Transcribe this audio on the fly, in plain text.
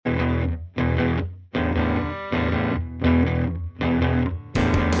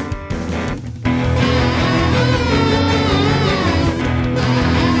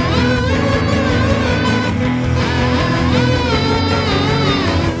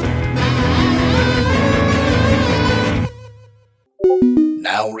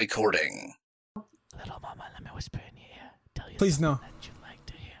now recording. Little mama, let me whisper in your ear. Tell you Please no. that you like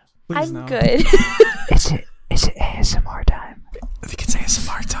to hear. Please I'm no. good. Is it ASMR time? I think it's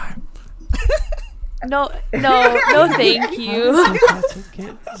ASMR time. No, thank you. That's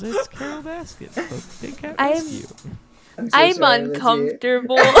okay. It's Carol Baskin. Big Cat Rescue. I'm sorry,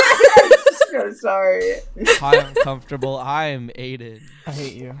 uncomfortable. So sorry. Hi, I'm comfortable. I'm Aiden. I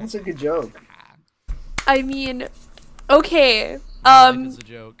hate you. That's a good joke. I mean, okay. Life is a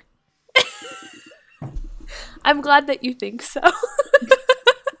joke. I'm glad that you think so.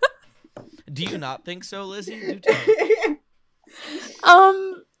 Do you not think so, Lizzie? Do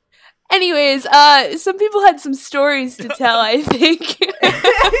tell. Anyways, some people had some stories to tell, I think.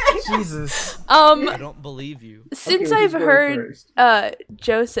 Jesus. I don't believe you. Since Okay, I've who's going heard first?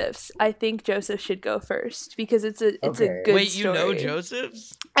 Joseph's, I think Joseph should go first because it's a Okay. good Wait, you story. know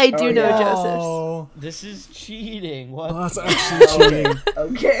Joseph's? I do Oh, know yeah. Joseph's. Oh, This is cheating. What? that's actually cheating.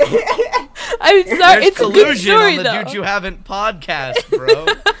 Okay. I'm sorry, There's it's a good collusion story on the though. Dude You Haven't podcast, bro.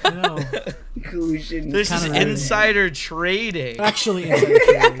 No. Collusion. This is Kinda insider trading. Actually, insider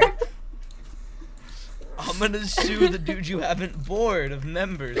trading. I'm gonna sue the Dude You Haven't board of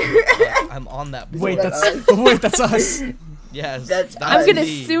members. I'm on that board. Wait, that that's us. Yes, That's I'm gonna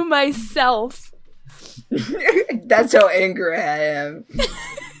me. sue myself. That's how angry I am.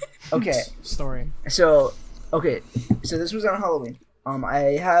 Okay, Story. so this was on Halloween.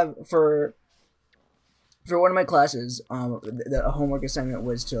 I have for one of my classes, the homework assignment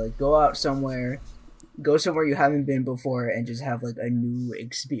was to like go somewhere you haven't been before and just have like a new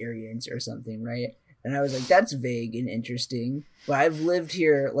experience or something, right? And I was like, that's vague and interesting, but I've lived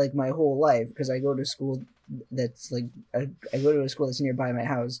here like my whole life because I go to school that's like I go to a school that's nearby my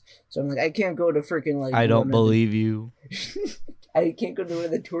house, so I'm like I can't go to freaking like I don't one of the- believe you. I can't go to one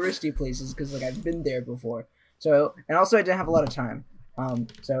of the touristy places because like I've been there before. So and also I didn't have a lot of time.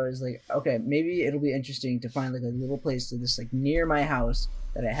 So I was like, okay, maybe it'll be interesting to find like a little place that's like near my house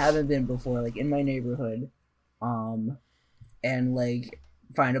that I haven't been before, like in my neighborhood, and like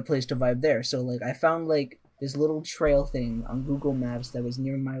find a place to vibe there. So like I found like this little trail thing on Google Maps that was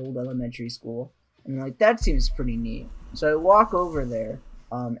near my old elementary school, and I'm like that seems pretty neat. So I walk over there.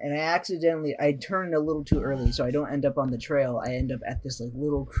 And I turned a little too early, so I don't end up on the trail. I end up at this like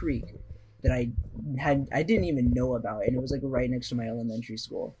little creek that I didn't even know about, and it was like right next to my elementary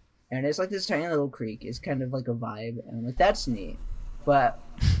school. And it's like this tiny little creek. It's kind of like a vibe, and I'm like, that's neat. But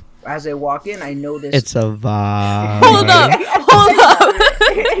as I walk in, I notice It's a vibe. Hold up.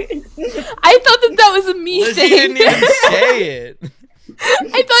 I thought that was a me Lizzie thing. didn't even say it.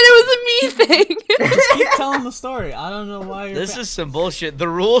 I thought it was a me thing. Just keep telling the story. I don't know why you're. This is some bullshit. The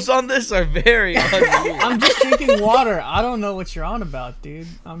rules on this are very unruly. I'm just drinking water. I don't know what you're on about, dude.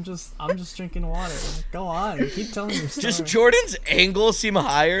 I'm just drinking water. Go on. Keep telling your story. Just Jordan's angles seem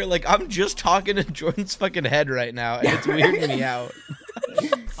higher. Like I'm just talking to Jordan's fucking head right now, and it's weirding me out.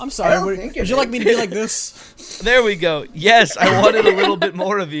 I'm sorry. I don't think Would it you like is. me to be like this? There we go. Yes, I wanted a little bit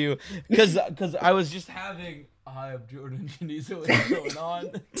more of you, because I was just having. Hi, I'm Jordan Janizo. What's going on?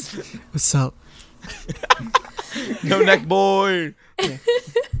 What's up, No neck boy.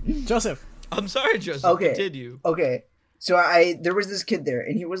 Joseph? I'm sorry, Joseph. Okay. Continue. Okay, so there was this kid there,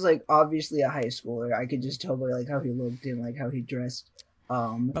 and he was like obviously a high schooler. I could just tell by like how he looked and like how he dressed.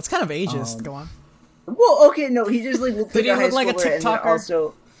 That's kind of ageist. Go on. Well, okay, no, he just like looked Did like he a high look like a schooler, and then TikToker?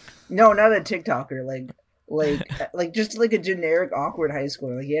 also, no, not a TikToker, like just like a generic awkward high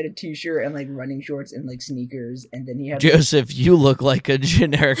schooler. Like he had a t-shirt and like running shorts and like sneakers, and then he had Joseph, you look like a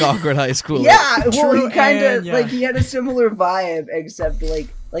generic awkward high schooler. yeah, well, True, he kind of and yeah. like he had a similar vibe, except like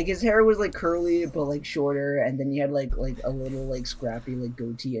his hair was like curly but like shorter, and then he had like a little like scrappy like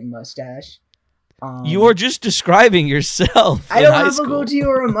goatee and mustache. You are just describing yourself. I in don't high have school. a goatee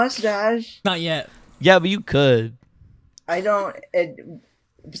or a mustache. Not yet. Yeah, but you could. I don't.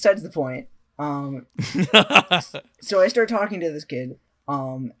 Besides the point. So I start talking to this kid,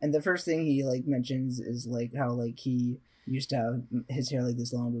 and the first thing he like mentions is like how like he used to have his hair like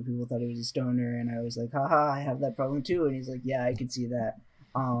this long, but people thought he was a stoner, and I was like, haha, I have that problem too, and he's like, yeah, I could see that.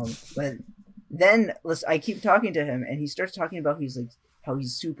 But then I keep talking to him, and he starts talking about how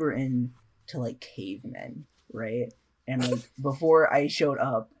he's super into like cavemen, right? And like before I showed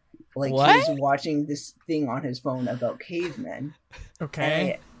up, like What? he's watching this thing on his phone about cavemen.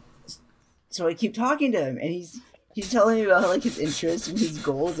 Okay. So I keep talking to him, and he's telling me about like his interests and his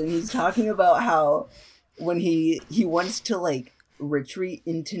goals, and he's talking about how when he wants to like retreat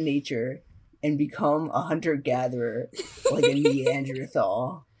into nature and become a hunter gatherer, like a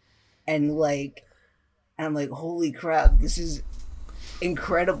Neanderthal, and I'm like, holy crap, this is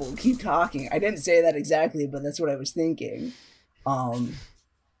incredible. Keep talking. I didn't say that exactly, but that's what I was thinking.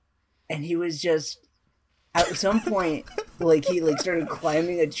 and he was just at some point like he like started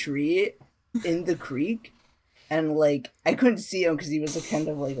climbing a tree in the creek, and like I couldn't see him because he was like, kind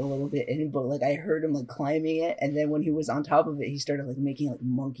of like a little bit in, but like I heard him like climbing it, and then when he was on top of it, he started like making like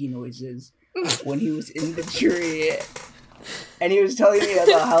monkey noises when he was in the tree. And he was telling me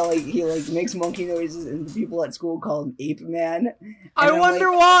about how like he like makes monkey noises, and the people at school call him Ape Man. And I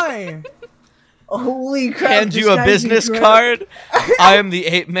wonder why. Holy crap! Hand you a business card. I am the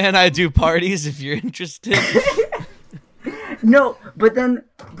Ape Man. I do parties if you're interested. No, but then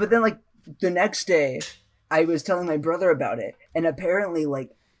like the next day, I was telling my brother about it, and apparently like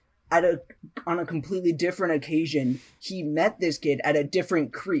on a completely different occasion, he met this kid at a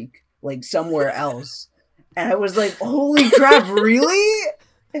different creek, like somewhere else, and I was like, "Holy crap, really?"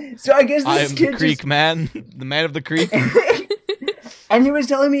 So I guess this I'm kid the creek man, the man of the creek. And he was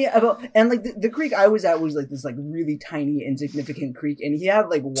telling me about, and like the creek I was at was like this like really tiny insignificant creek, and he had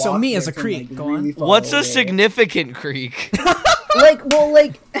like walked So me as a there from, creek, like, go really on. far What's a away. significant creek? Like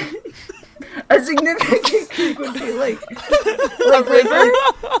a significant creek would be like A river?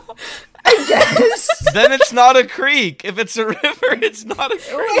 I guess. Then it's not a creek. If it's a river, it's not a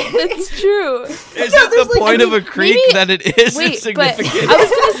creek. That's true. Is there's, it the like, point I of a mean, creek maybe- that it is Wait, but insignificant? I was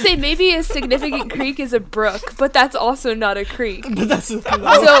gonna say maybe a significant creek is a brook, but that's also not a creek. But that's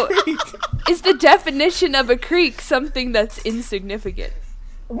So, is the definition of a creek something that's insignificant?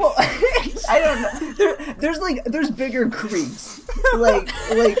 Well, I don't know. There's bigger creeks. Like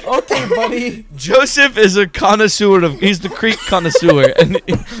okay, buddy. Joseph is a connoisseur he's the creek connoisseur. And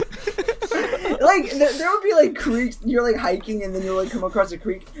like there would be like creeks. You're like hiking, and then you'll like come across a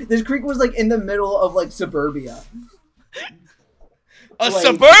creek. This creek was like in the middle of like suburbia. a Like-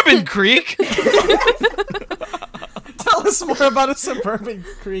 suburban creek? Tell us more about a suburban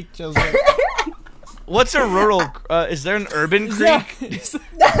creek, Joseph. What's a rural, is there an urban creek?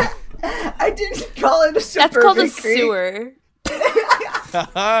 Yeah. I didn't call it a suburban That's called a creek. sewer.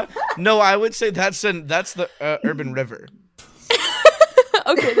 No, I would say that's the urban river.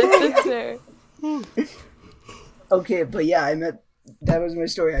 Okay, that's fair. Okay, but yeah, that was my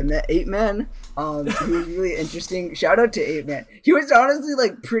story. I met Ape Man. He was really interesting. Shout out to Ape Man. He was honestly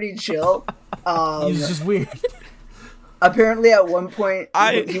like pretty chill. He's just weird. Apparently at one point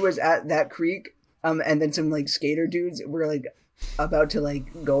I- he was at that creek, and then some like skater dudes were like about to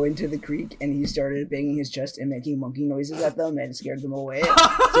like go into the creek, and he started banging his chest and making monkey noises at them and scared them away.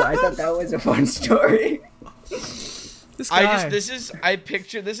 So I thought that was a fun story. This guy. This is how I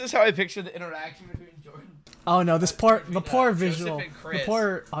picture the interaction between Jordan. Oh no, the poor Joseph visual, and the Chris.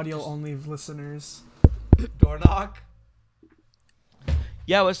 poor audio only listeners. Door knock.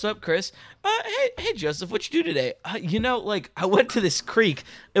 Yeah, what's up, Chris? Hey, Joseph, what you do today? Like, I went to this creek.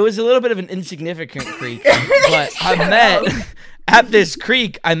 It was a little bit of an insignificant creek, but at this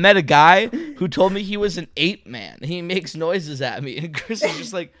creek, I met a guy who told me he was an ape man. He makes noises at me, and Chris is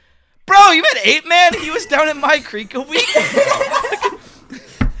just like, bro, you met Ape Man? He was down at my creek a week ago.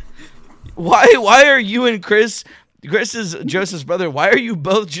 Why are you and Chris is Joseph's brother, why are you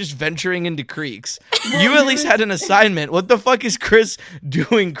both just venturing into creeks? You at least had an assignment. What the fuck is Chris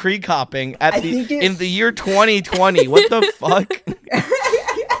doing creek hopping in the year 2020? What the fuck?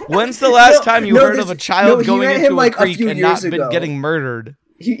 When's the last time you heard of a child going into a creek and not been getting murdered?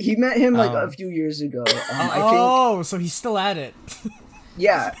 He met him like a few years ago. Oh, so he's still at it.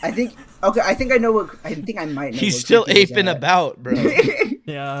 Yeah, I think. Okay, I think I know what. I think I might know. He's what still creek he was aping at. about, bro.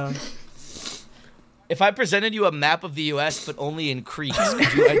 Yeah. If I presented you a map of the U.S. but only in creeks,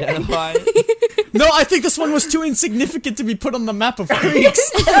 could you identify? No, I think this one was too insignificant to be put on the map of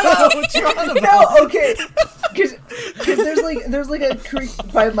creeks. What you on about? No, okay, because there's like a creek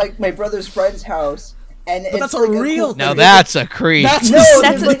by my brother's friend's house, and But it's that's a like real cool- Now that's a creek. That's No, a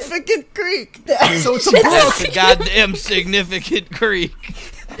that's like- significant creek. So It's a That's brook. a goddamn significant creek.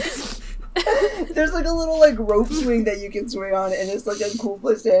 there's like a little like rope swing that you can swing on, and it's like a cool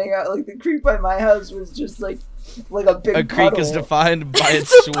place to hang out. Like the creek by my house was just like a big A creek puddle. is defined by its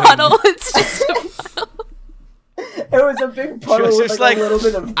It's a swing. puddle. It's just a puddle. It was a big puddle with Just like, like, a little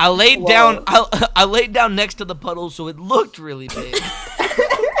bit of. I laid flow. down. I laid down next to the puddle, so it looked really big.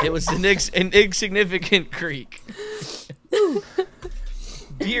 It was an insignificant creek.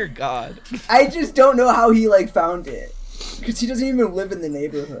 Dear God. I just don't know how he like found it, because he doesn't even live in the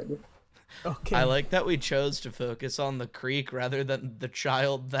neighborhood. Okay. I like that we chose to focus on the creek rather than the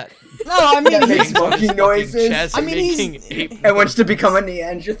child that No, I mean That makes he's, monkey on his fucking noises. chest I mean, he's- making ape And wants to become a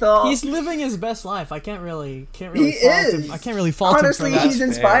Neanderthal. he's living his best life. I can't really He fault is. him. I can't really fault Honestly, him for that. he's fair.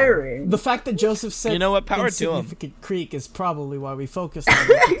 inspiring. The fact that Joseph said You know what? Power to him. insignificant creek is probably why we focused on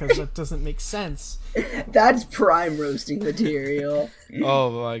it, because that doesn't make sense. That's prime roasting material.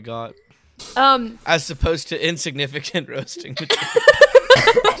 Oh my God. as opposed to insignificant roasting material.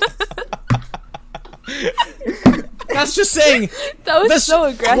 That's just saying. That was so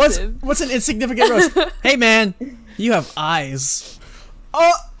aggressive. What's an insignificant roast? Hey man, you have eyes.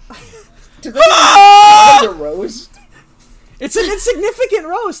 Oh, Does that even count as a roast? it's an insignificant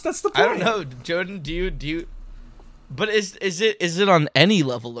roast. That's the point. I don't know, Jordan. Do you? But is it on any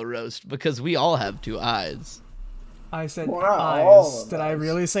level a roast? Because we all have two eyes. I said Well, not all eyes. of Did I us.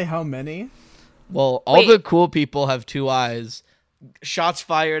 really say how many? Well, all Wait. the cool people have two eyes. Shots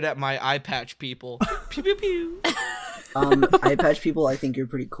fired at my eye patch people. Pew pew pew. Eye patch people, I think you're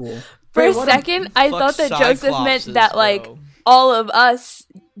pretty cool. For Wait, a what second, I Fuck thought that Joseph meant Cyclopses, that like bro. all of us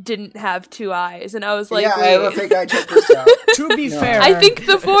didn't have two eyes, and I was like, yeah, I have a wait. fake eye. Check this out. To be No. fair, I think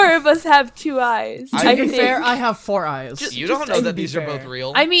the four of us have two eyes. I to I be think. fair, I have 4 eyes. You don't know to that be these are fair. both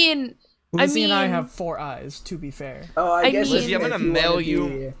real. I mean, Lizzie and I mean- have 4 eyes. To be fair. Oh, I I guess mean- Lizzie, I'm if gonna you mail wanna you.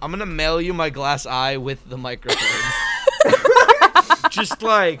 be- I'm gonna mail you my glass eye with the microphone. Just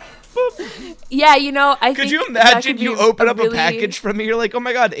like, yeah, you know, I could think you that imagine could you be open up really- a package from me? You're like, oh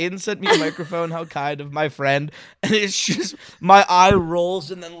my god, Aiden sent me a microphone. How kind of my friend. And it's just my eye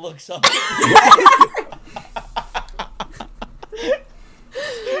rolls and then looks up.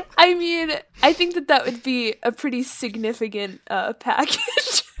 I mean, I think that would be a pretty significant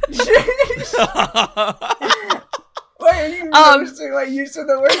package. Why are you roasting like you said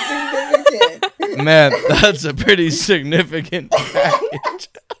the word significant? Man, that's a pretty significant package.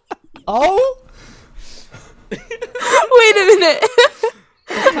 Oh, Wait a minute.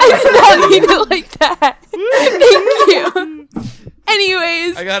 I did not mean it like that. Thank you.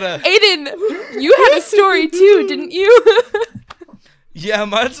 Anyways, I gotta. Aiden, you had a story too, didn't you? Yeah,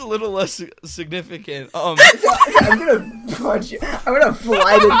 mine's a little less significant. I'm gonna punch you. I'm gonna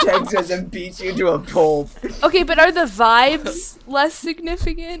fly to Texas and beat you to a pulp. Okay, but are the vibes less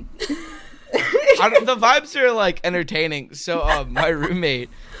significant? The vibes are like entertaining. So, my roommate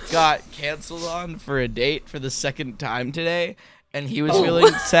got canceled on for a date for the second time today, and he was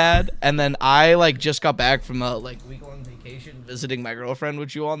feeling sad. And then I like just got back from a like week-long vacation visiting my girlfriend,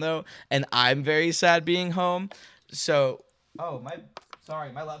 which you all know, and I'm very sad being home. So,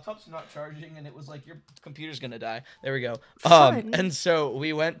 my laptop's not charging, and it was like your computer's gonna die. There we go. Fun. And so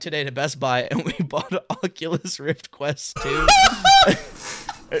we went today to Best Buy and we bought an Oculus Rift Quest 2.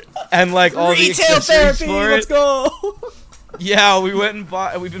 And like all the retail accessories therapy. for Let's it. go. Yeah, we went and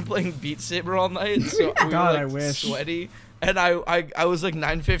bought. We've been playing Beat Saber all night, so we God, were I like wish. sweaty. And I was like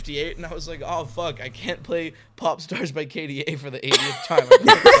 9:58, and I was like, oh fuck, I can't play Pop Stars by KDA for the 80th time.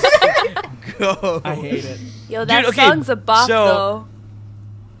 I can't go. I hate it. Yo, that okay, song's a bop so- though.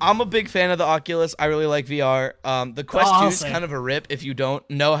 I'm a big fan of the Oculus. I really like VR. The Quest 2 is Awesome. kind of a rip if you don't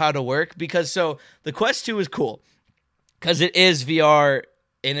know how to work, because so the Quest 2 is cool because it is VR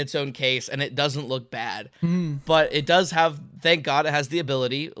in its own case and it doesn't look bad. But it does have, thank God, it has the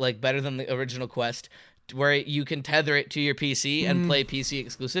ability, like better than the original Quest, where you can tether it to your PC and play PC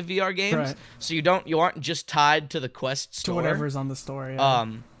exclusive VR games. Right. So you aren't just tied to the Quest To store. whatever's on the story. Yeah.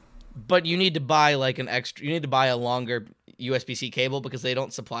 But you need to buy like you need to buy a longer USB-C cable because they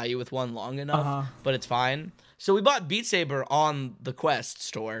don't supply you with one long enough, Uh-huh. but it's fine. So we bought Beat Saber on the Quest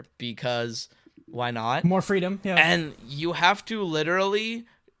store because why not? More freedom. Yeah. And you have to literally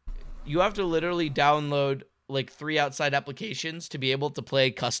download like 3 outside applications to be able to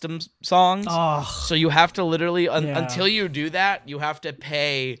play custom songs. Oh, So you have to literally Yeah. until you do that, you have to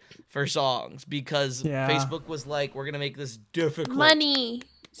pay for songs because Yeah. Facebook was like, we're gonna make this difficult. Money.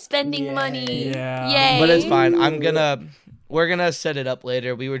 Spending Yay. money. Yeah. Yay. But it's fine. We're gonna set it up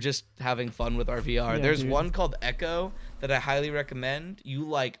later. We were just having fun with our VR. Yeah, There's dude. one called Echo that I highly recommend. You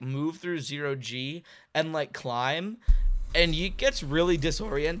like move through 0G and like climb, and it gets really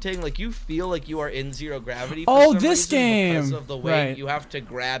disorienting. Like you feel like you are in zero gravity. For Oh, some this reason because game! of the way Right. you have to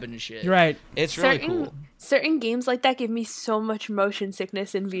grab and shit. You're right. It's really cool. Certain games like that give me so much motion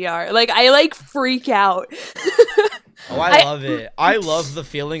sickness in VR. Like I like freak out. Oh, I love it. I love the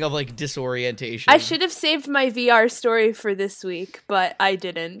feeling of like disorientation. I should have saved my VR story for this week, but I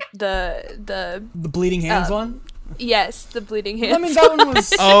didn't. The The bleeding hands one. yes, the bleeding hands. I mean, that one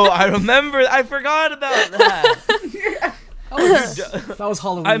was Oh, I remember. I forgot about that. that was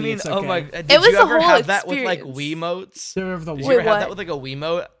Halloween. I mean, it's oh okay. my! Did was you a ever whole have that with like experience. Wiimotes? There of the Did you one. ever have what? that with like a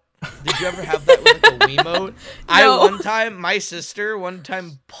Wiimote? Did you ever have that with like a Wiimote? My sister one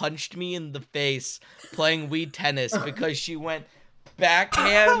time punched me in the face playing Wii Tennis because she went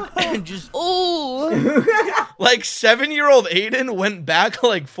backhand and just Ooh. like 7-year-old Aiden went back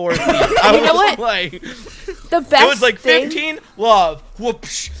like 4 feet. I You know was what? like, The best It was like thing, 15, love,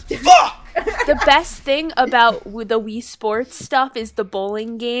 whoops, fuck. the best thing about the Wii Sports stuff is the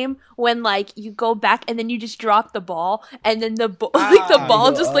bowling game when like you go back and then you just drop the ball and then the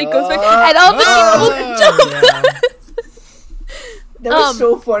ball just like goes back and all the people jump. That was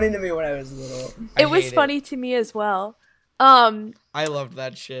so funny to me when I was little. It was funny to me as well. I loved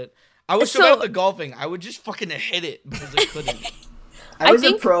that shit. I was so So- bad at the golfing. I would just fucking hit it because I couldn't. I was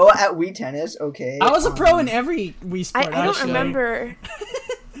think- a pro at Wii Tennis, okay? I was a pro in every Wii Sport. I don't actually. remember.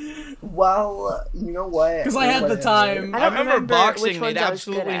 Well, you know what? 'Cause I had the time. I I don't remember remember boxing which made ones I was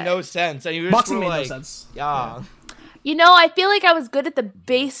good absolutely at. no sense. And you just Boxing were made like, no sense. Yeah. You know, I feel like I was good at the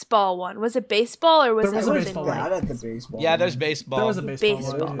baseball one. Was it baseball or was There it was a I was baseball something? one. bad at the baseball. Yeah, there's baseball. There was a baseball.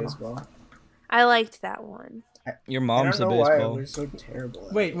 Baseball. one, There was yeah. baseball. I liked that one. Your I mom's don't a know why I baseball. was so terrible.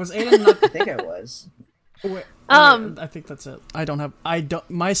 At Wait, it. was Aiden not? I think I was. Wait, Um, I think that's it. I don't.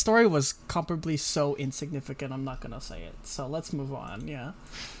 My story was comparably so insignificant. I'm not gonna say it. So let's move on. Yeah.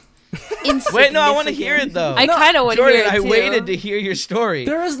 Wait, no, I want to hear it though. I kind of want to hear Jordan, it I too. waited to hear your story.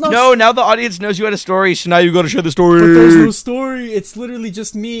 There is no. No, now the audience knows you had a story, so now you got to share the story. But there's no story. It's literally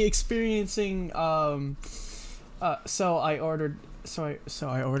just me experiencing. So I ordered. So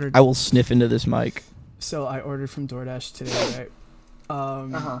I ordered. I will sniff into this mic. So I ordered from DoorDash today, right?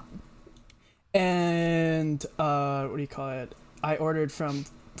 Uh-huh. And what do you call it? I ordered from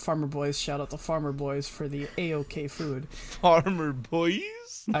Farmer Boys. Shout out to Farmer Boys for the AOK food. Farmer boys.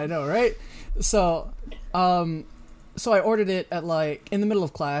 I know, right? So, so I ordered it at like in the middle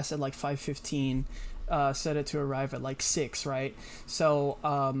of class at like 5:15. Set it to arrive at like 6, right? So,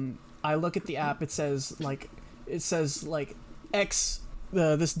 I look at the app. It says like X.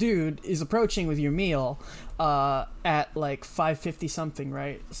 This dude is approaching with your meal, at like 5:50 something,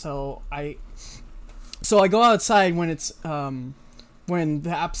 right? So I go outside when it's when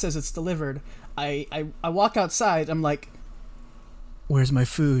the app says it's delivered. I walk outside. I'm like, where's my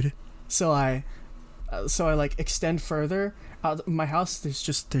food? So I like extend further out of my house. There's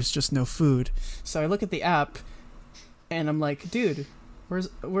just no food. So I look at the app, and I'm like, dude,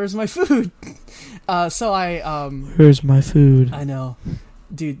 where's my food? So I Where's my food? I know,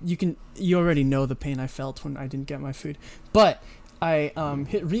 dude. You already know the pain I felt when I didn't get my food. But I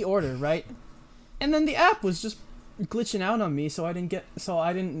hit reorder, right, and then the app was just glitching out on me, so I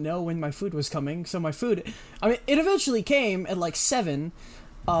didn't know when my food was coming. So my food, I mean, it eventually came at like 7.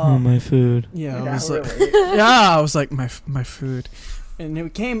 my food. Yeah, I Yeah, was like, really. yeah, I was like my food, and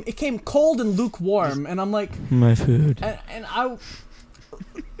it came cold and lukewarm, and I'm like, My food. and I,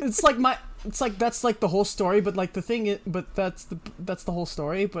 it's like that's like the whole story, but like the thing is, but that's the whole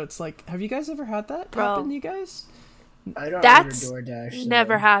story, but it's like, have you guys ever had that Bro. happen to you guys? I don't That's order DoorDash. So.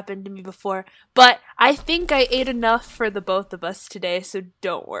 Never happened to me before, but I think I ate enough for the both of us today, so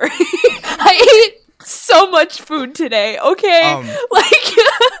don't worry. I ate so much food today, okay? Like,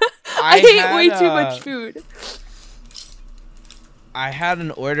 I ate way too much food. I had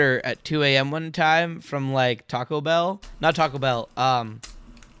an order at 2 a.m. one time from like Taco Bell, not Taco Bell,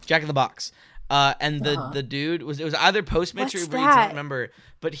 Jack in the Box, and the dude was either Postmates or What's Uber Eats, I that? don't remember,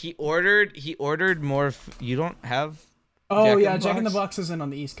 but he ordered more. You don't have. Oh Jack in yeah, the Jack in the Box? Box isn't on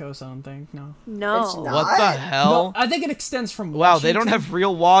the East Coast, I don't think. No. It's No. not. What the hell? No, I think it extends from. Wow, they don't Washington. have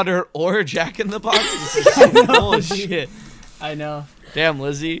real water or Jack in the Box. This is some bullshit. I know. Damn,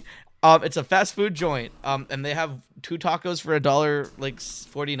 Lizzie. It's a fast food joint. And they have 2 tacos for $1, like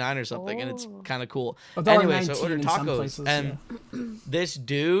 49 or something, and it's Oh. kind of cool. $1.19 Anyway, so I ordered in some tacos, places, and this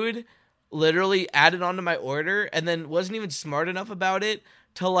dude literally added onto my order, and then wasn't even smart enough about it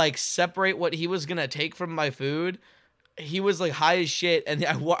to like separate what he was gonna take from my food. He was like high as shit, and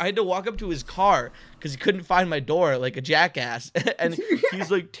I had to walk up to his car because he couldn't find my door like a jackass. And he's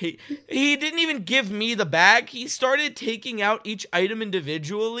like, he didn't even give me the bag. He started taking out each item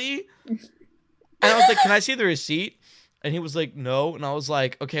individually. And I was like, can I see the receipt? And he was like, no. And I was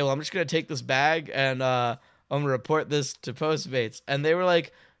like, okay, well, I'm just going to take this bag and I'm going to report this to Postmates. And they were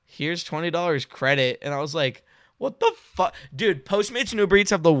like, here's $20 credit. And I was like, what the fuck? Dude, Postmates and Uber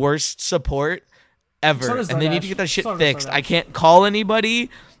Eats have the worst support ever. So does And they need DoorDash. to get that shit So does fixed. DoorDash. I can't call anybody.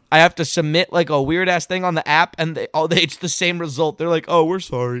 I have to submit like a weird ass thing on the app, and it's the same result. They're like, oh, we're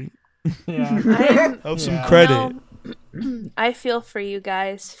sorry. Yeah. Have some Yeah. credit. I feel for you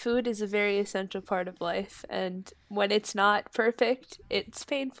guys. Food is a very essential part of life, and when it's not perfect, it's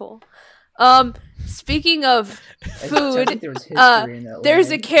painful. Speaking of I food, think there was history in that there's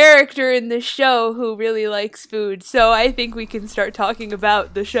a line. character in the show who really likes food, so I think we can start talking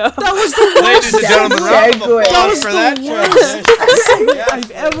about the show. That was the Ladies and gentlemen, round of Segue. applause That was for the that. worst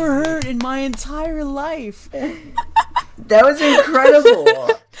I've ever heard in my entire life. That was incredible.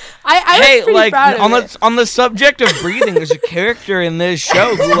 I was pretty proud of it. On the subject of breathing, there's a character in this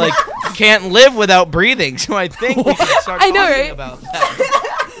show who like can't live without breathing. So I think we should start talking about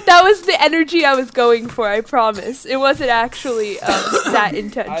that. That was the energy I was going for. I promise. It wasn't actually that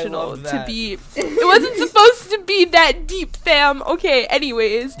intentional to be. It wasn't supposed to be that deep, fam. Okay.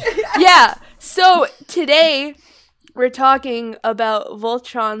 Anyways, yeah. So today we're talking about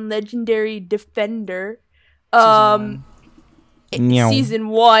Voltron Legendary Defender. Season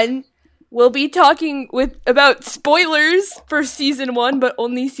 1. We'll be talking about spoilers for season 1, but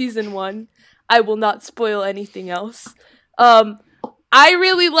only season 1. I will not spoil anything else. I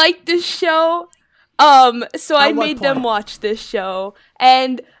really like this show. So I made them watch this show.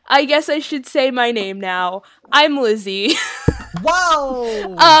 And I guess I should say my name now. I'm Lizzie.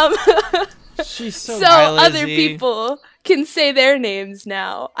 Wow. She's so other people can say their names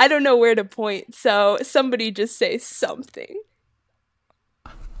now. I don't know where to point, so somebody just say something.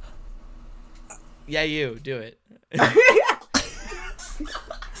 Yeah, you do it.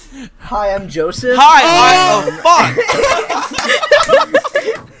 Hi, I'm Joseph. I'm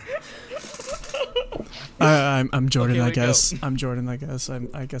Jordan. Okay, I guess. I'm Jordan. I guess.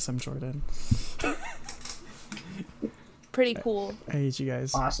 I guess I'm Jordan. Pretty cool. I hate you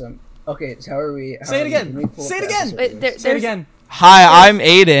guys. Awesome. Okay, so how are we? Say it again. Say it again. Say it again. Hi, I'm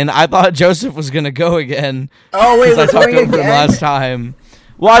Aiden. I thought Joseph was gonna go again. Oh wait, I talked over him last time.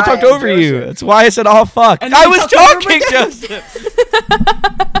 Well, I talked over you. That's why I said, "Oh fuck." I was talking, Joseph.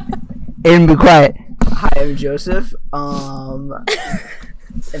 Aiden, be quiet. Hi, I'm Joseph. And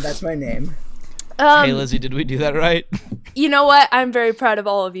that's my name. Hey, Lizzie, did we do that right? You know what? I'm very proud of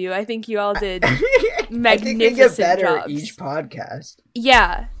all of you. I think you all did magnificent I think we get better jobs. each podcast.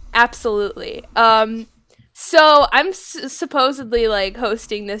 Yeah, absolutely. So I'm supposedly like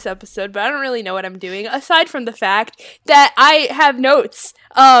hosting this episode, but I don't really know what I'm doing aside from the fact that I have notes.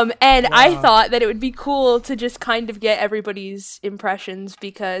 And I thought that it would be cool to just kind of get everybody's impressions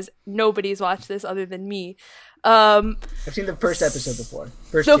because nobody's watched this other than me. I've seen the first episode before.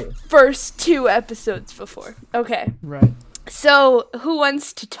 First two episodes before. Okay. Right. So, who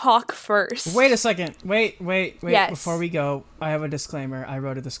wants to talk first? Wait a second. Wait. Yes. Before we go, I have a disclaimer. I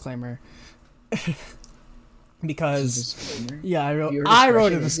wrote a disclaimer. Because I wrote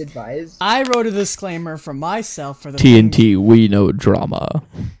a disclaimer for myself for the TNT. We know drama.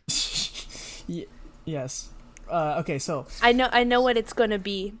 Yes. Okay. So I know what it's gonna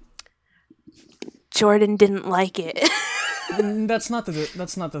be. Jordan didn't like it. That's not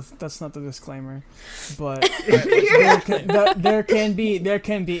the disclaimer, but there can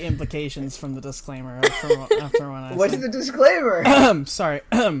be implications from the disclaimer after when I. What's the disclaimer? Sorry.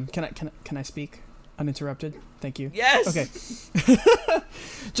 Can I speak uninterrupted? Thank you. Yes. Okay.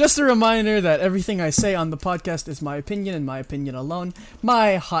 Just a reminder that everything I say on the podcast is my opinion and my opinion alone.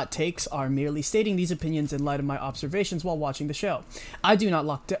 My hot takes are merely stating these opinions in light of my observations while watching the show. I do not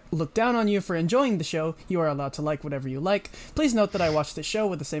look down on you for enjoying the show. You are allowed to like whatever you like. Please note that I watch the show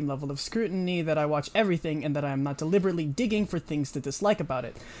with the same level of scrutiny that I watch everything and that I am not deliberately digging for things to dislike about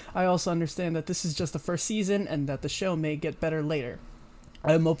it. I also understand that this is just the first season and that the show may get better later.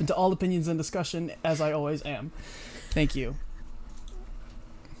 I am open to all opinions and discussion, as I always am. Thank you.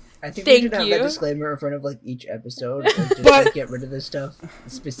 I think we should have that disclaimer in front of like each episode, just like, get rid of this stuff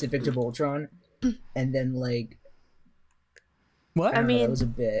specific to Voltron, and then like. What? I mean, that was a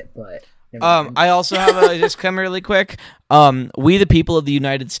bit, but. I also have a disclaimer really quick. We, the people of the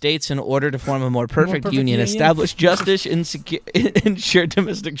United States, in order to form a more perfect union, establish justice, ensure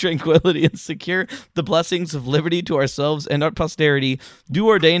domestic tranquility, and secure the blessings of liberty to ourselves and our posterity, do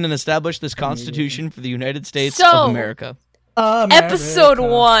ordain and establish this Constitution for the United States of America. Episode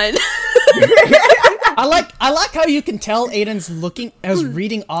 1. I like how you can tell Aiden's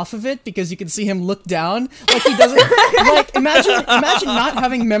reading off of it because you can see him look down like he doesn't like imagine not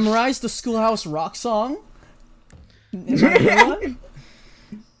having memorized the Schoolhouse Rock song. Am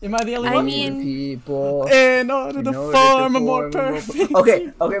I the only one? I mean, people in order to form a more perfect. Okay,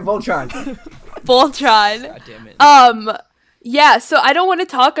 Voltron. God damn it. Yeah, so I don't want to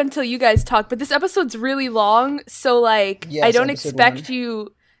talk until you guys talk, but this episode's really long, so like yes, I don't expect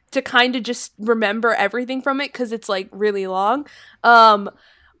you to kind of just remember everything from it because it's like really long.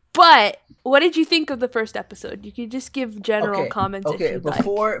 But what did you think of the first episode? You could just give general comments. Okay, if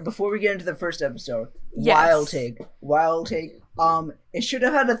before we get into the first episode, yes. wild take. It should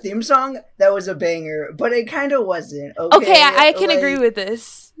have had a theme song that was a banger, but it kind of wasn't. Okay, I can agree with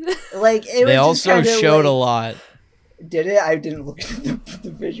this. Like it. They was also just showed like, a lot. Did it? I didn't look at the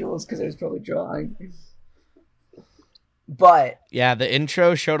visuals because I was probably drawing. But yeah, the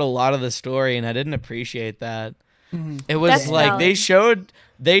intro showed a lot of the story, and I didn't appreciate that. Mm-hmm. It was That's like valid.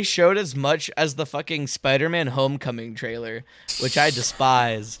 they showed as much as the fucking Spider-Man Homecoming trailer, which I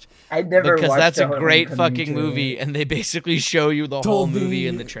despised. I never because watched that's a the great Homecoming fucking trailer. movie, and they basically show you the whole movie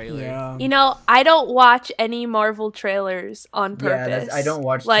in the trailer. Yeah. You know, I don't watch any Marvel trailers on purpose. I don't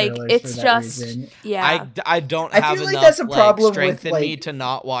watch like trailers it's for that just reason. yeah. I don't I have feel like enough that's a problem strength with, in me like- to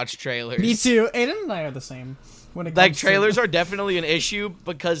not watch trailers. Me too. Aiden and I are the same. When it Like comes trailers to, are definitely an issue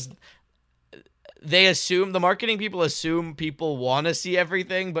because the marketing people assume people want to see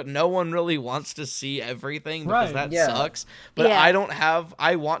everything, but no one really wants to see everything because Right. that Yeah. sucks. But Yeah.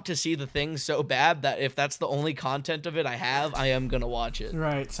 I want to see the thing so bad that if that's the only content of it I have, I am gonna watch it.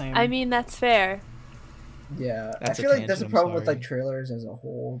 right. Same. I mean, that's fair. Yeah, That's I a feel like that's a tangent, I'm problem with sorry. like trailers as a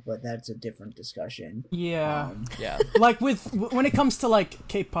whole, but that's a different discussion. yeah. Yeah. Like when it comes to like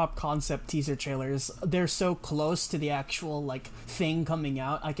K-pop concept teaser trailers, they're so close to the actual like thing coming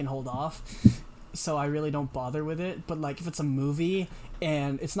out, I can hold off. So I really don't bother with it. But like if it's a movie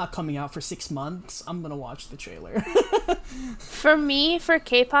and it's not coming out for 6 months, I'm gonna watch the trailer. For me, for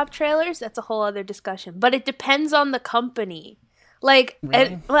K-pop trailers, that's a whole other discussion. But it depends on the company. Like,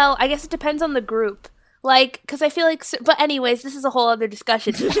 Really? well, I guess it depends on the group. Like, because I feel like, but anyways, this is a whole other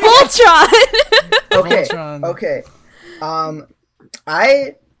discussion. Voltron. Okay, Voltron. okay.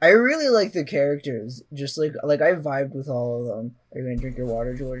 I really like the characters. Just like I vibed with all of them. Are you gonna drink your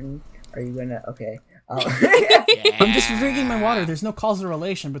water, Jordan? Are you gonna? Okay. I'm just drinking my water. There's no causal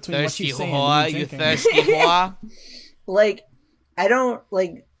relation between Thirsty what you say whore, and me you drinking. thirsty whore. Like, I don't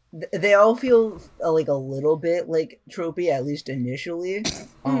like. They all feel like a little bit like tropey, at least initially.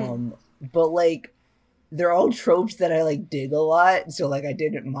 But like, they're all tropes that I like dig a lot, so like I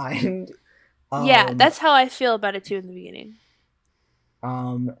didn't mind. Yeah, that's how I feel about it too in the beginning.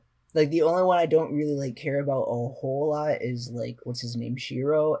 Like the only one I don't really like care about a whole lot is like what's his name,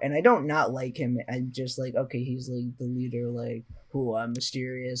 Shiro, and I don't not like him. I'm just like, okay, he's like the leader, like who I'm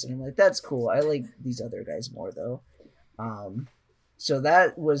mysterious, and I'm like, that's cool. I like these other guys more though. So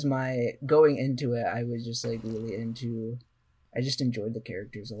that was my going into it. I was just like really into. I just enjoyed the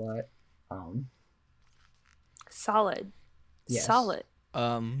characters a lot. Solid. Yes. Solid.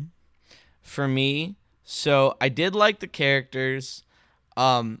 For me, so I did like the characters.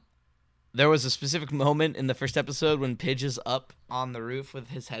 There was a specific moment in the first episode when Pidge is up on the roof with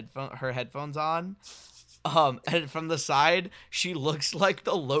her headphones on. And from the side, she looks like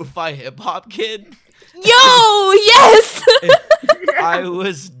the lo-fi hip hop kid. Yo, yes. I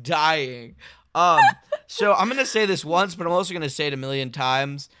was dying. So I'm gonna say this once, but I'm also gonna say it a million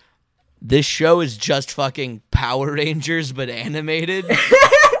times. This show is just fucking Power Rangers, but animated.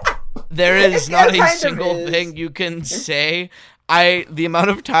 There is not It a kind of single is. thing you can say. The amount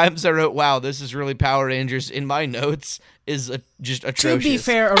of times I wrote, "Wow, this is really Power Rangers" in my notes is just To atrocious. be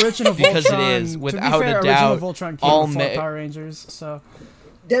fair, original Because it Voltron. is, to be without fair, a doubt, original Voltron came all before Power Rangers. So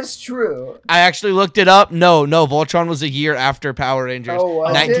That's true. I actually looked it up. No, Voltron was a year after Power Rangers. Oh,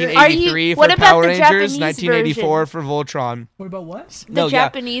 was it? 1983 Are you- what for about Power the Rangers, Japanese 1984 for Voltron. what about what? The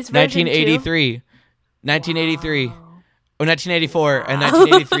Japanese version 1983. 1983. Oh, 1984 and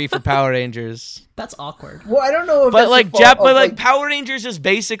 1983 for Power Rangers. That's awkward. Well, I don't know if But that's like the fault of, like Power Rangers is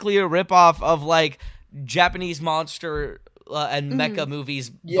basically a ripoff of like Japanese monster and mecha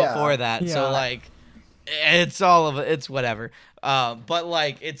movies Yeah. before that. Yeah. So like it's all of it. It's whatever. But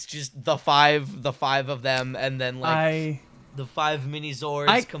like it's just the five of them, and then like the 5 mini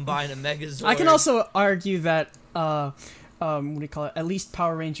Zords combine a Megazord. I can also argue that what do you call it? At least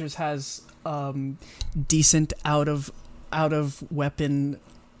Power Rangers has decent out of weapon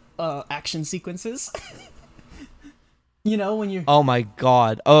action sequences. You know, when you Oh my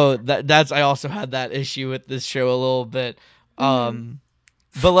god. Oh, that's I also had that issue with this show a little bit.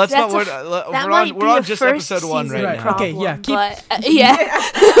 But let's That's not. We're on just episode 1 right Right, now. okay, yeah, keep- But, yeah.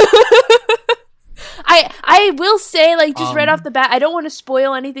 I will say, like, just right off the bat, I don't want to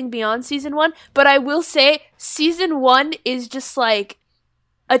spoil anything beyond season 1, but I will say season 1 is just like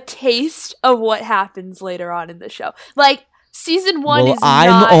a taste of what happens later on in the show. Like, season 1 Well, is I'm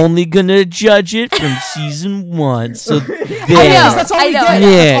not... only gonna judge it from season 1. So there. I know. That's all we I know. get. Yeah,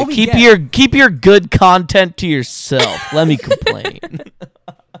 That's all we get. keep your good content to yourself. Let me complain.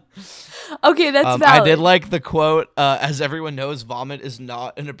 Okay, that's valid. I did like the quote, as everyone knows, vomit is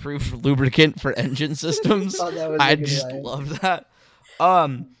not an approved lubricant for engine systems. Oh, that was a I good just line. love that.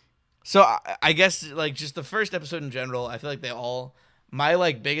 So I guess like just the first episode in general, I feel like my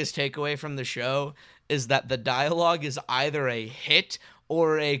like biggest takeaway from the show is that the dialogue is either a hit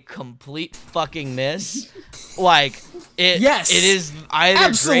or a complete fucking miss. Like it is either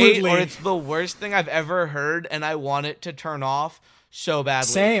Absolutely. great or it's the worst thing I've ever heard, and I want it to turn off so badly.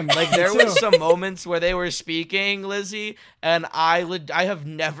 Same. Like there Me was too. some moments where they were speaking, Lizzie, and I have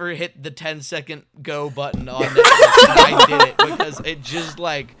never hit the 10-second go button on Netflix. I did it because it just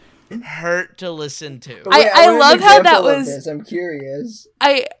like hurt to listen to. Wait, I want an love how that example of was- this. I'm curious.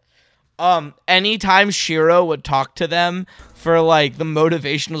 Anytime Shiro would talk to them for like the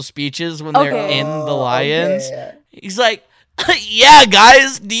motivational speeches when they're Okay. in the Lions, Okay. he's like, "Yeah,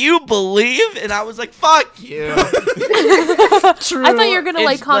 guys, do you believe?" And I was like, "Fuck you." True. I thought you were gonna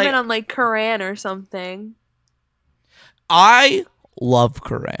like It's comment like- on like Quran or something. I love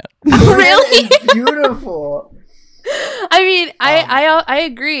Quran. Really? It's beautiful. I mean, I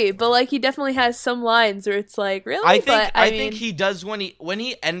agree, but like he definitely has some lines where it's like, really? I think But, I mean, think he does when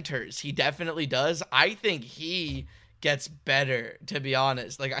he enters. He definitely does. I think he gets better, to be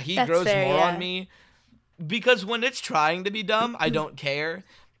honest. Like he That's grows fair, more yeah. on me because when it's trying to be dumb, I don't care.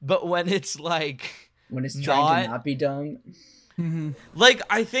 But when it's like When it's trying to Not- not be dumb. like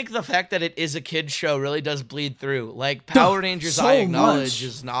I think the fact that it is a kid's show really does bleed through. Like Power Rangers, so I acknowledge much.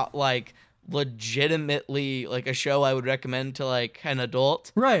 is not like legitimately like a show I would recommend to like an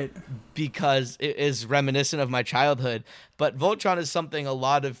adult. Right. Because it is reminiscent of my childhood. But Voltron is something a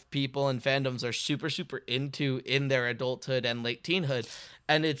lot of people and fandoms are super, super into in their adulthood and late teenhood.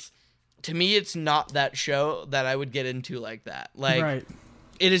 And it's, to me, it's not that show that I would get into like that. Like, Right.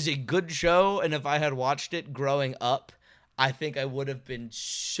 it is a good show, and if I had watched it growing up, I think I would have been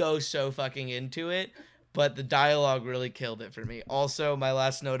so fucking into it. But the dialogue really killed it for me. Also, my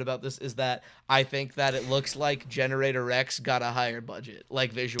last note about this is that I think that it looks like Generator Rex got a higher budget,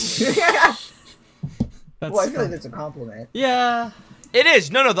 like visually. That's Well, I feel fun. like that's a compliment. Yeah. It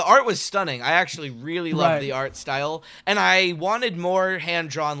is. No, the art was stunning. I actually really loved Right. the art style. And I wanted more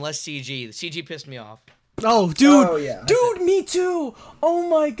hand-drawn, less CG. The CG pissed me off. Oh, dude. Oh, yeah. Dude, me too. Oh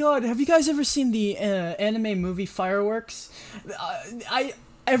my god. Have you guys ever seen the anime movie Fireworks?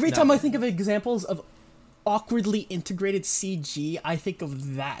 Every time I think of examples of awkwardly integrated CG, I think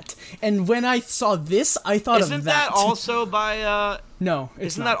of that. And when I saw this, I thought Isn't of that. that also by No,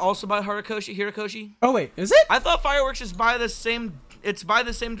 it's isn't not. that also by Hirokoshi? Oh wait, is it? I thought Fireworks is by the same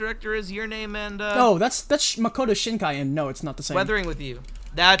director as Your Name and Oh, that's Makoto Shinkai, and no, it's not the same. Weathering with You.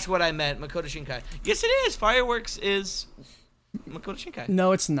 That's what I meant, Makoto Shinkai. Yes, it is. Fireworks is Makoto Shinkai.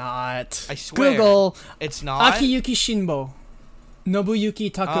 No, it's not. I swear. Google It's not. Akiyuki Shinbo,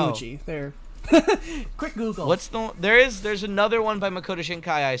 Nobuyuki Takeuchi. Oh. There. Quick Google. There's another one by Makoto Shinkai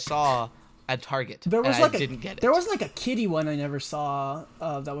I saw at Target. There was and like I didn't get it. There was like a kiddie one I never saw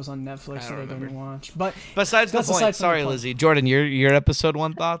that was on Netflix that I don't didn't remember. watch. But Besides the that's point, aside from the sorry, point. Lizzie. Jordan, your episode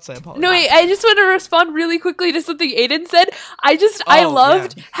 1 thoughts? I apologize. No, wait, I just want to respond really quickly to something Aiden said. I Oh,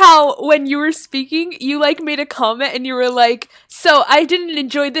 loved yeah. how when you were speaking, you like made a comment and you were like, "So I didn't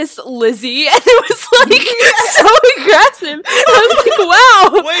enjoy this, Lizzie," and it was like so aggressive. I was like,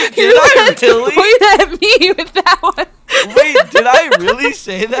 "Wow, Wait, you did I had to really? point at me with that one." Wait, did I really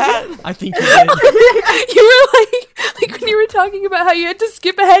say that? I think you did. You were like when you were talking about how you had to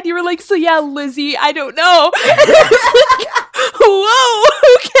skip ahead, you were like, "So yeah, Lizzie, I don't know." And I was like,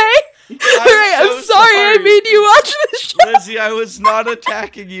 "Whoa, okay." All right, so I'm sorry I sorry. made you watch this show. Lizzie, I was not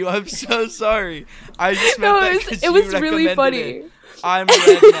attacking you. I'm so sorry. I just meant No, that it 'cause was you really recommended funny. it. I'm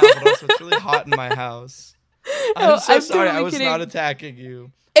red now, but also it's really hot in my house. No, I'm so I'm sorry. I totally was kidding. not attacking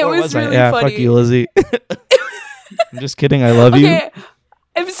you. It Or was I? really Yeah, funny. fuck you, Lizzie. I'm just kidding. I love you. Okay,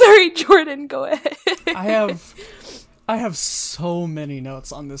 I'm sorry, Jordan. Go ahead. I have so many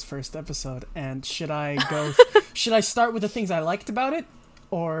notes on this first episode, and should I start with the things I liked about it,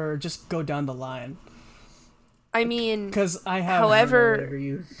 or just go down the line? I mean, Because I have. However- Whatever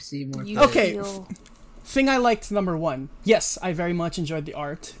you see more. you Okay. feel- Thing I liked, number one, yes, I very much enjoyed the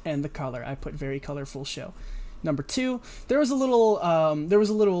art and the color. I put very colorful show. Number two, there was a little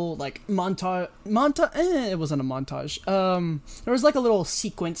like montage. It wasn't a montage. There was like a little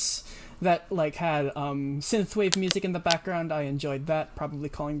sequence that like had synthwave music in the background. I enjoyed that. Probably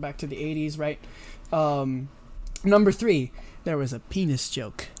calling back to the 80s, right? Number three, there was a penis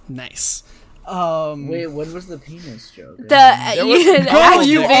joke. Nice. Wait, what was the penis joke? the There was- you had Oh,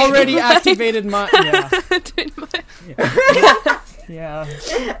 you activated already my- activated my yeah.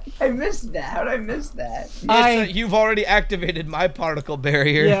 I missed that. How did I miss that? You've already activated my particle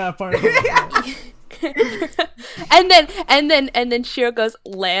barrier. Yeah, part of it. and then Shiro goes,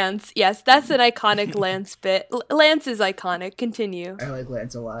 "Lance." Yes, that's an iconic Lance bit. Lance is iconic. Continue. I like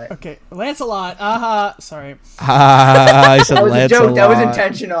Lance a lot. Okay, Lancelot. Sorry. I said That was a Lance joke. That was lot.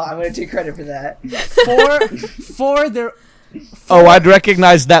 intentional. I'm gonna take credit for that. Four. There. Oh, I'd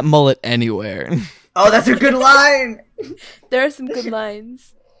recognize that mullet anywhere. Oh, that's a good line. There are some good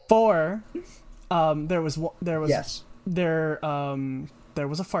lines. Four. There was Yes. there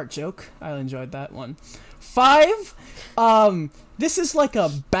was a fart joke. I enjoyed that one. 5, this is like a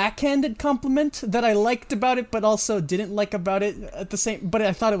backhanded compliment that I liked about it, but also didn't like about it at the same. But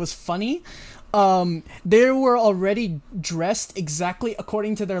I thought it was funny. They were already dressed exactly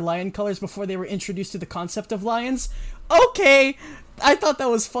according to their lion colors before they were introduced to the concept of lions. Okay, I thought that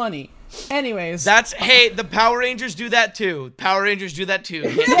was funny. Anyways, hey, the Power Rangers do that too. Power Rangers do that too.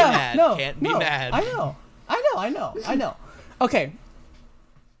 Can't be mad. Can't be mad. I know. Okay,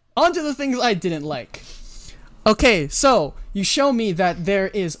 on to the things I didn't like. Okay, so you show me that there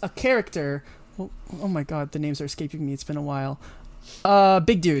is a character. Oh my god, the names are escaping me. It's been a while.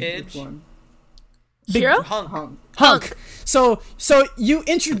 Big dude. Pidge. Shiro? Hunk. So you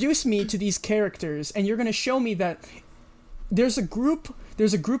introduce me to these characters, and you're gonna show me that there's a group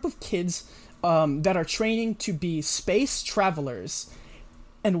of kids that are training to be space travelers,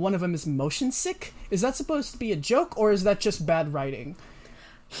 and one of them is motion sick. Is that supposed to be a joke, or is that just bad writing?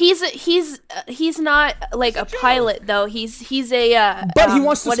 He's not like a pilot though. He's a but he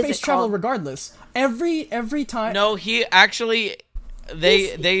wants to space travel regardless. Every time. No, he actually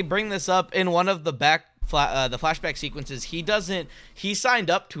they bring this up in one of the the flashback sequences. He signed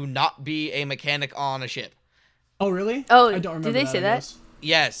up to not be a mechanic on a ship. Oh really? Oh, I don't remember. did they say that?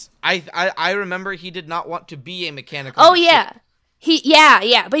 Yes, I remember he did not want to be a mechanic. Oh yeah,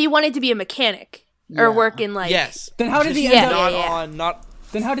 but he wanted to be a mechanic or work in like. Yes. Then how did he end up?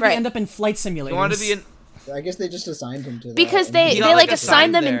 Then how did he end up in flight simulators? He wanted to be in. I guess they just assigned him to that. Because they like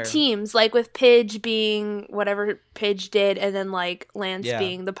assigned them in teams, like with Pidge being whatever Pidge did, and then like Lance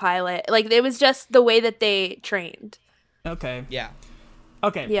being the pilot. Like it was just the way that they trained. Okay. Yeah.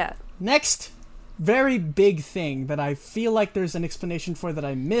 Okay. Yeah. Next, very big thing that I feel like there's an explanation for that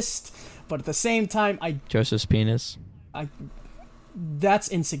I missed, but at the same time, Joseph's penis. That's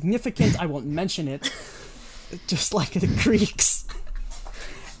insignificant. I won't mention it. Just like the Greeks.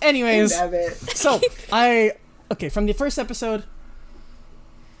 Anyways, so from the first episode.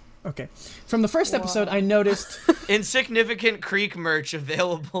 Okay, from the first episode, I noticed insignificant Creek merch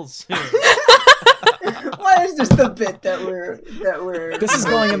available soon. Why is this the bit that we're? This is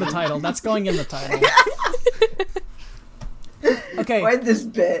going in the title. That's going in the title. Okay. Why this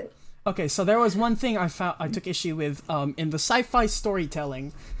bit? Okay, so there was one thing I took issue with in the sci-fi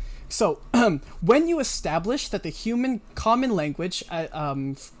storytelling. So, when you establish that the human common language,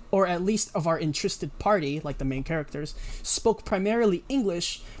 or at least of our interested party, like the main characters, spoke primarily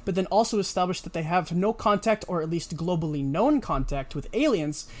English, but then also established that they have no contact, or at least globally known contact, with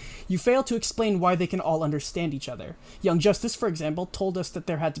aliens, you fail to explain why they can all understand each other. Young Justice, for example, told us that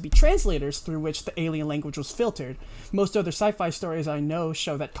there had to be translators through which the alien language was filtered. Most other sci-fi stories I know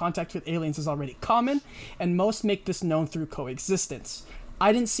show that contact with aliens is already common, and most make this known through coexistence.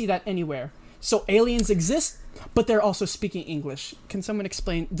 I didn't see that anywhere. So aliens exist, but they're also speaking English. Can someone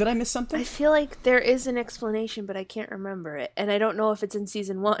explain? Did I miss something? I feel like there is an explanation, but I can't remember it, and I don't know if it's in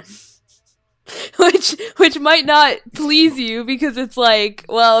season 1. which might not please you because it's like,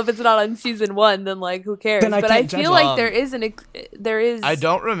 well, if it's not on season 1, then like who cares? But I feel like there is. I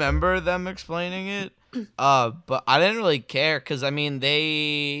don't remember them explaining it, but I didn't really care because I mean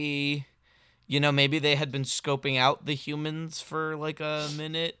they. Maybe they had been scoping out the humans for like a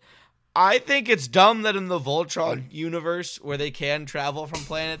minute. I think it's dumb that in the Voltron universe where they can travel from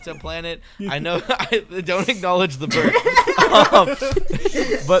planet to planet, I know I don't acknowledge the bird,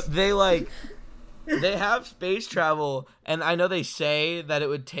 but they have space travel, and I know they say that it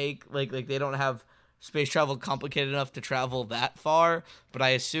would take like they don't have space travel complicated enough to travel that far, but I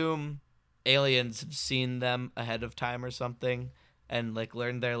assume aliens have seen them ahead of time or something and like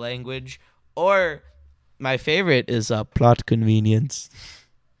learned their language. Or my favorite is plot convenience.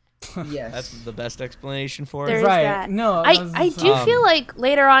 Yes. That's the best explanation for There it. is Right. that. No, I do feel like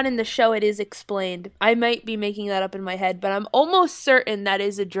later on in the show it is explained. I might be making that up in my head, but I'm almost certain that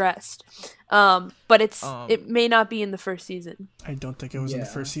is addressed. But it may not be in the first season. I don't think it was in the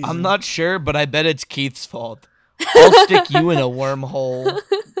first season. I'm not sure, but I bet it's Keith's fault. I'll stick you in a wormhole.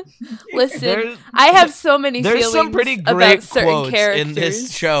 Listen, I have so many feelings There's some pretty about great certain quotes characters in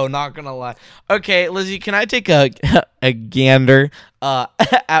this show, not gonna lie. Okay, Lizzie, can I take a gander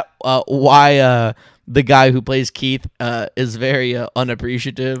at why the guy who plays Keith is very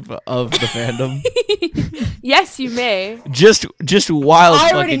unappreciative of the fandom? Yes, you may. Just wild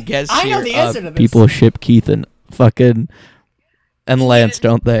fucking guess I know here. the answer to this. People ship Keith and fucking and Lance,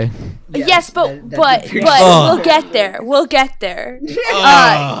 don't they? Yes, but Oh. we'll get there. We'll get there.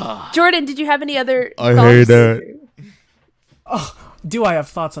 Jordan, did you have any other I thoughts? hate it. Do I have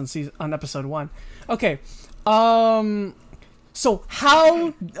thoughts on episode 1? Okay. So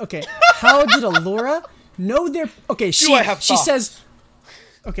how did Allura know their okay. She says,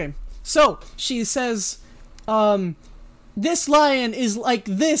 okay. So she says, this lion is like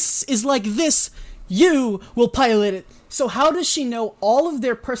this. You will pilot it. So how does she know all of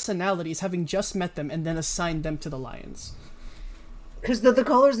their personalities, having just met them, and then assign them to the lions? Because the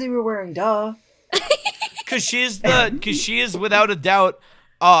colors they were wearing, duh. Because she is without a doubt.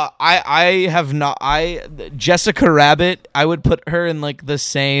 Jessica Rabbit. I would put her in like the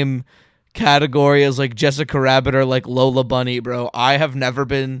same category as like Jessica Rabbit or like Lola Bunny, bro. I have never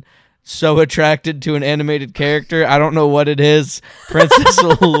been so attracted to an animated character. I don't know what it is. Princess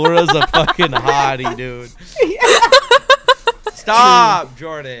Allura's a fucking hottie, dude. Stop,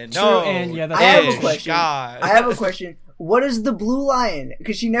 Jordan. No. And yeah, I have a question. I have a question. What is the blue lion?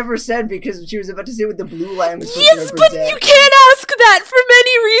 Because she never said, because she was about to say what the blue lion was supposed to represent. Yes, but you can't ask that for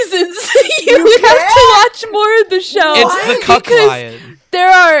many reasons. you would have to watch more of the show. It's the cuck lion.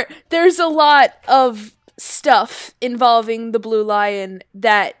 There's a lot of stuff involving the blue lion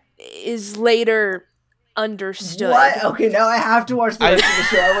that is later understood. What? Okay, now I have to watch the rest of the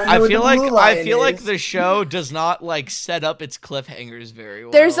show. I feel like the show does not like set up its cliffhangers very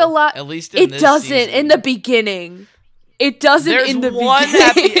well. There's a lot. At least in this doesn't season. In the beginning. It doesn't There's in the beginning. one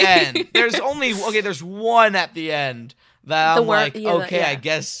at the end. There's one at the end that I'm like, okay, yeah. I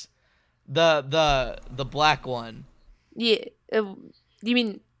guess the black one. Yeah. You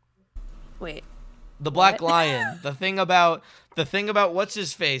mean wait. The Black Lion. The thing about what's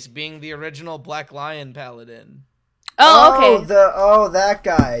his face being the original Black Lion paladin. Oh, okay. That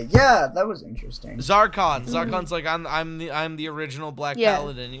guy. Yeah, that was interesting. Zarkon. Zarkon's like I'm the original Black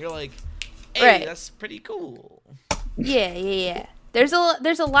Paladin. You're like, hey, that's pretty cool. Yeah. There's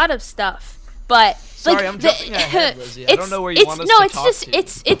a lot of stuff, but sorry, I'm jumping ahead, Lizzie. I don't know where you want us to talk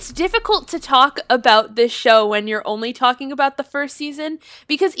to. It's difficult to talk about this show when you're only talking about the first season,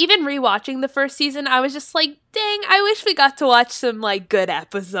 because even rewatching the first season, I was just like, dang, I wish we got to watch some like good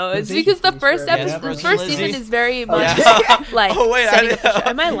episodes, because the first season is very much like. Oh wait,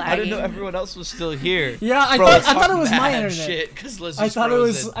 am I lagging? I didn't know everyone else was still here. Yeah, I thought it was my internet. Shit, 'cause Lizzie's I thought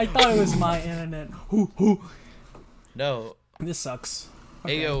frozen. it was my internet. Who? No. This sucks.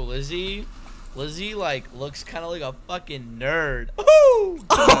 Okay. Hey yo, Lizzie like looks kind of like a fucking nerd. Ooh!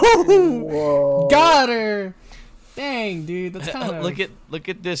 Whoa. Got her. Dang, dude, that's kind of look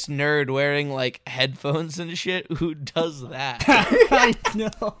at this nerd wearing like headphones and shit. Who does that? I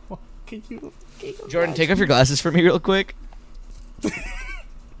know. Can you Jordan, take off your glasses for me real quick.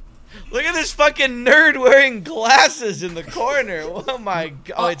 Look at this fucking nerd wearing glasses in the corner. Oh my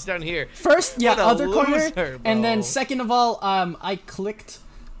god. Oh, it's down here. First, yeah, other corner, bro. and then second of all, I clicked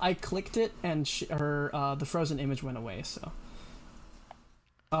it, and the frozen image went away. So,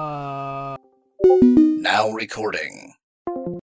 now recording.